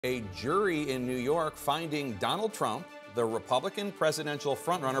A jury in New York finding Donald Trump, the Republican presidential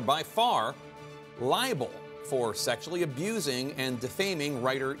frontrunner by far, liable for sexually abusing and defaming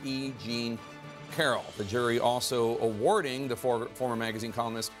writer E. Jean Carroll. The jury also awarding the former magazine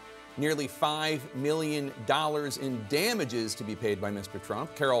columnist nearly $5 million in damages to be paid by Mr.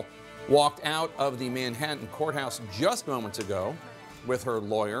 Trump. Carroll walked out of the Manhattan courthouse just moments ago with her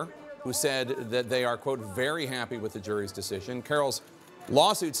lawyer, who said that they are, quote, very happy with the jury's decision. Carroll's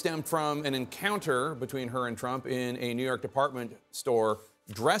lawsuit stemmed from an encounter between her and Trump in a New York department store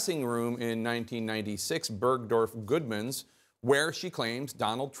dressing room in 1996, Bergdorf Goodman's, where she claims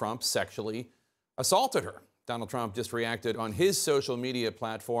Donald Trump sexually assaulted her. Donald Trump just reacted on his social media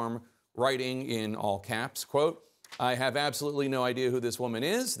platform, writing in all caps, quote, "I have absolutely no idea who this woman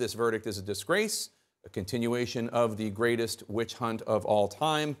is. This verdict is a disgrace, a continuation of the greatest witch hunt of all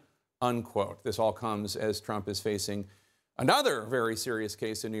time," unquote. This all comes as Trump is facing another very serious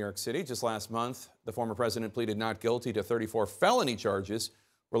case in New York City. Just last month, the former president pleaded not guilty to 34 felony charges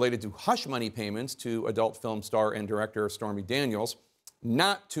related to hush money payments to adult film star and director Stormy Daniels,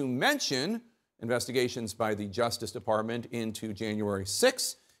 not to mention investigations by the Justice Department into January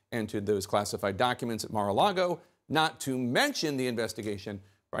 6th and to those classified documents at Mar-a-Lago, not to mention the investigation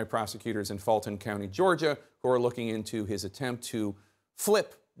by prosecutors in Fulton County, Georgia, who are looking into his attempt to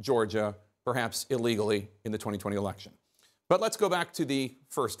flip Georgia, perhaps illegally, in the 2020 election. But let's go back to the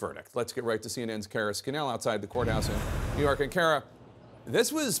first verdict. Let's get right to CNN's Kara Scannell outside the courthouse in New York. And Kara,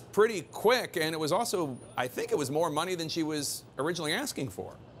 this was pretty quick, and it was also, I think it was more money than she was originally asking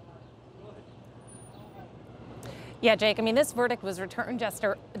for. Yeah, Jake, I mean, this verdict was returned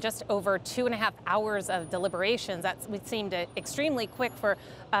just over 2.5 hours of deliberations. That seemed extremely quick for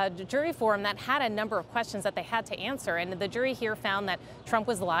a jury forum that had a number of questions that they had to answer. And the jury here found that Trump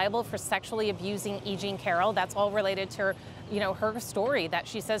was liable for sexually abusing E. Jean Carroll. That's all related to her story that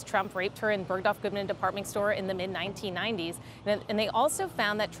she says Trump raped her in Bergdorf Goodman department store in the mid-1990s. And they also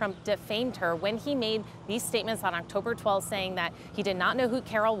found that Trump defamed her when he made these statements on October 12th, saying that he did not know who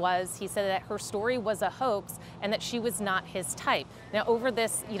Carroll was. He said that her story was a hoax and that she was not his type. Now, over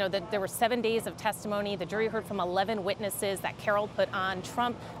this, there were 7 days of testimony. The jury heard from 11 witnesses that Carroll put on.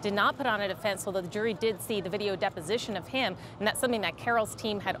 Trump did not put on a defense, although the jury did see the video deposition of him. And that's something that Carroll's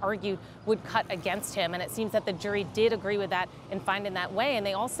team had argued would cut against him. And it seems that the jury did agree with that and find in that way. And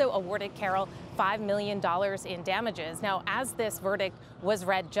they also awarded Carroll $5 million in damages. Now, as this verdict was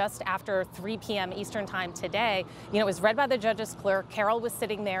read just after 3 p.m. Eastern time today, it was read by the judge's clerk. Carroll was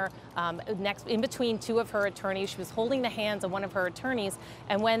sitting there in between two of her attorneys. She was holding the hands of one of her attorneys.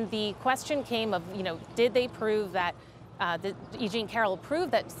 And when the question came of, did they prove that E. Jean Carroll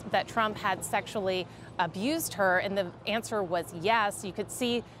proved that Trump had sexually abused her, and the answer was yes. You could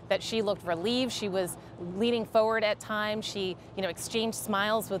see that she looked relieved. She was leaning forward at times. She, exchanged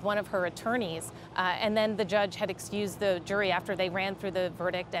smiles with one of her attorneys. And then the judge had excused the jury after they ran through the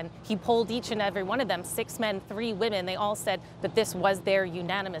verdict, and he polled each and every one of them, 6 men, 3 women. They all said that this was their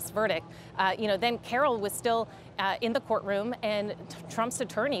unanimous verdict. Then Carroll was still in the courtroom, and Trump's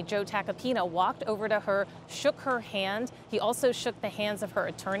attorney, Joe Tacopina, walked over to her, shook her hand. He also shook the hands of her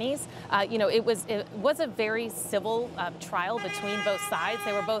attorneys. It was a very civil trial between both sides.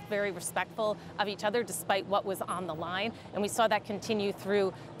 They were both very respectful of each other despite what was on the line. And we saw that continue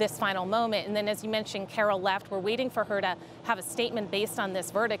through this final moment. And then, as you mentioned, Carroll left. We're waiting for her to have a statement based on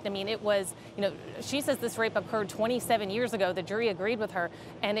this verdict. I mean, it was, she says this rape occurred 27 years ago. The jury agreed with her.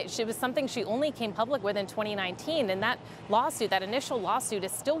 And it was something she only came public with in 2019. And that lawsuit, that initial lawsuit,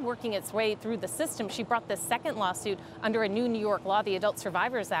 is still working its way through the system. She brought the second lawsuit under a new New York law, the Adult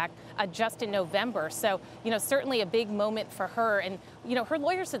Survivors Act, just in November. So, certainly a big moment for her. And, her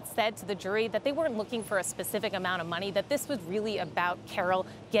lawyers had said to the jury that they weren't looking for a specific amount of money, that this was really about Carroll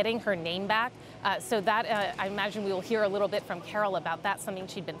getting her name back. So that, I imagine we will hear a little bit from Carroll about that, something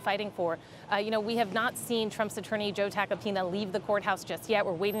she'd been fighting for. We have not seen Trump's attorney, Joe Tacopina, leave the courthouse just yet.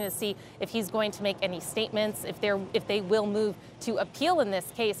 We're waiting to see if he's going to make any statements, if they will move to appeal in this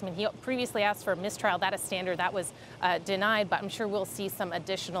case. I mean, he previously asked for a mistrial. That is standard. That was denied, but I'm sure we'll see some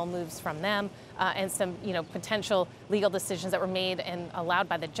additional moves from them and some, potential legal decisions that were made and allowed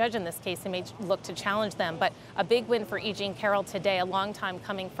by the judge in this case. They may look to challenge them, but a big win for E. Jean Carroll today, a long time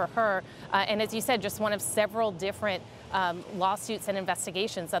coming for her. And as you said, just one of several different lawsuits and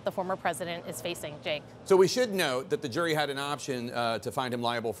investigations that the former president is facing. Jake. So we should note that the jury had an option to find him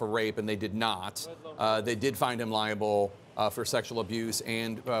liable for rape, and they did not. They did find him liable for sexual abuse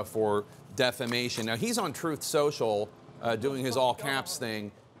and for defamation. Now, he's on Truth Social doing his all caps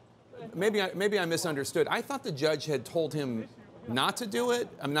thing. Maybe I misunderstood. I thought the judge had told him not to do it.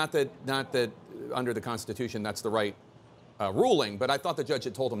 Not that under the Constitution that's the right ruling, but I thought the judge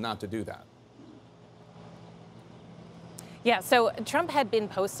had told him not to do that. Yeah, so Trump had been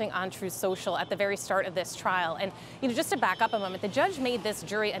posting on Truth Social at the very start of this trial. And, just to back up a moment, the judge made this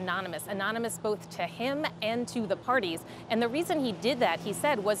jury anonymous both to him and to the parties. And the reason he did that, he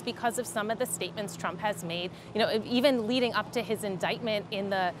said, was because of some of the statements Trump has made, even leading up to his indictment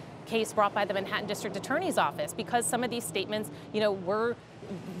in the case brought by the Manhattan District Attorney's Office, because some of these statements, were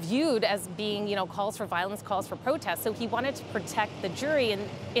viewed as being, calls for violence, calls for protest. So he wanted to protect the jury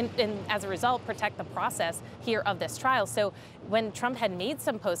and as a result, protect the process here of this trial. So when Trump had made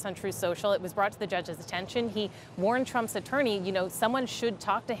some posts on Truth Social, it was brought to the judge's attention. He warned Trump's attorney, someone should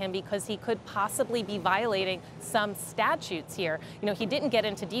talk to him because he could possibly be violating some statutes here. He didn't get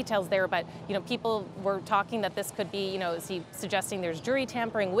into details there, but, people were talking that this could be, is he suggesting there's jury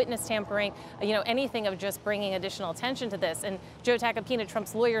tampering, witness tampering, anything of just bringing additional attention to this. And Joe Tacopina,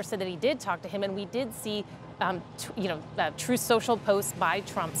 Trump's lawyer, said that he did talk to him, and we did see Truth Social posts by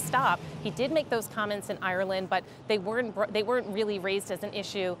Trump stop. He did make those comments in Ireland, but they weren't really raised as an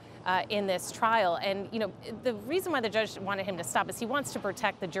issue in this trial. And the reason why the judge wanted him to stop is he wants to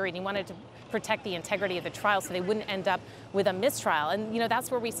protect the jury, and he wanted to protect the integrity of the trial so they wouldn't end up with a mistrial. And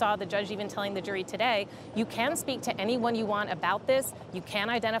that's where we saw the judge even telling the jury today, you can speak to anyone you want about this. You can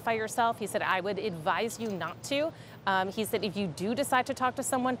identify yourself. He said, I would advise you not to. He said, if you do decide to talk to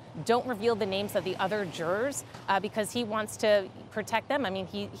someone, don't reveal the names of the other jurors because he wants to protect them. I mean,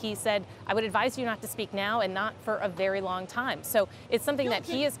 he said, I would advise you not to speak now and not for a very long time. So it's something that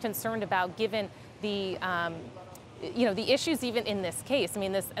he is concerned about given the, the issues even in this case. I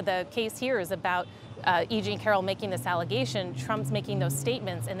mean, the case here is about E. Jean Carroll making this allegation, Trump's making those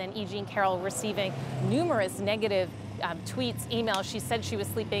statements, and then E. Jean Carroll receiving numerous negative tweets, emails. She said she was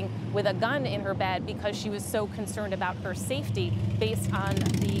sleeping with a gun in her bed because she was so concerned about her safety based on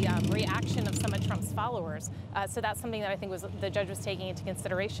the reaction of some of Trump's followers. So that's something that I think the judge was taking into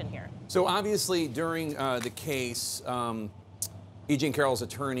consideration here. So obviously during the case, E. Jean Carroll's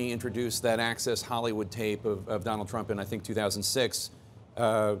attorney introduced that Access Hollywood tape of Donald Trump in, I think, 2006,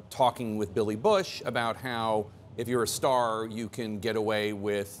 talking with Billy Bush about how if you're a star, you can get away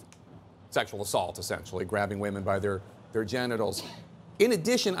with sexual assault, essentially, grabbing women by their genitals. In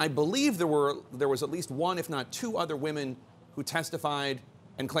addition, I believe there was at least one, if not two other women who testified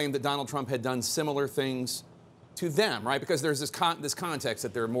and claimed that Donald Trump had done similar things to them, right? Because there's this context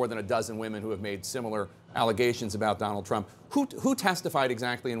that there are more than a dozen women who have made similar allegations about Donald Trump. Who testified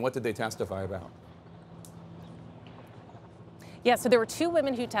exactly, and what did they testify about? Yeah, so there were two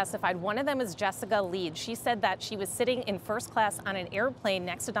women who testified. One of them is Jessica Leeds. She said that she was sitting in first class on an airplane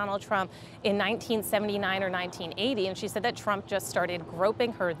next to Donald Trump in 1979 or 1980, and she said that Trump just started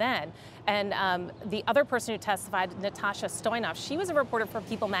groping her then. And the other person who testified, Natasha Stoynoff, she was a reporter for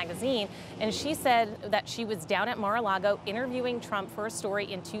People magazine, and she said that she was down at Mar-a-Lago interviewing Trump for a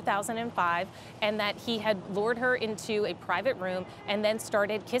story in 2005, and that he had lured her into a private room and then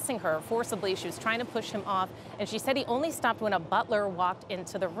started kissing her forcibly. She was trying to push him off, and she said he only stopped when a butler walked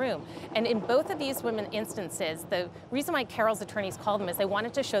into the room. And in both of these women instances, the reason why Carroll's attorneys called them is they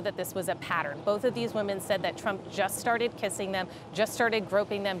wanted to show that this was a pattern. Both of these women said that Trump just started kissing them, just started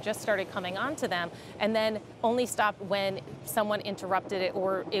groping them, just started coming on to them, and then only stopped when someone interrupted it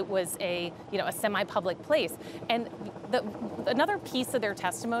or it was a semi-public place. And another piece of their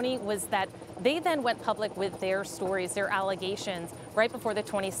testimony was that they then went public with their stories, their allegations, right before the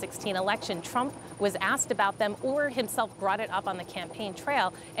 2016 election. Trump was asked about them or himself brought it up on the campaign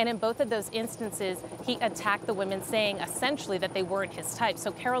trail. And in both of those instances, he attacked the women, saying essentially that they weren't his type.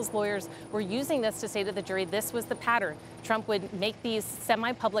 So Carroll's lawyers were using this to say to the jury, this was the pattern. Trump would make these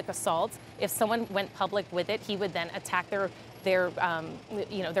semi-public assaults. If someone went public with it, he would then attack their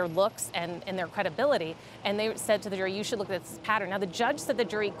looks and their credibility. And they said to the jury, you should look at this pattern. Now, the judge said the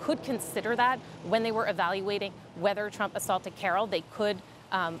jury could consider that when they were evaluating whether Trump assaulted Carroll. They could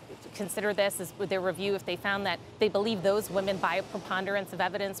consider this as their review if they found that they believe those women by a preponderance of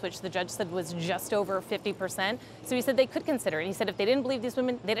evidence, which the judge said was just over 50%. So he said they could consider it. He said if they didn't believe these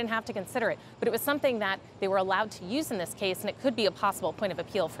women, they didn't have to consider it. But it was something that they were allowed to use in this case, and it could be a possible point of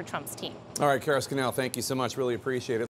appeal for Trump's team. All right, Kara Scannell, thank you so much. Really appreciate it.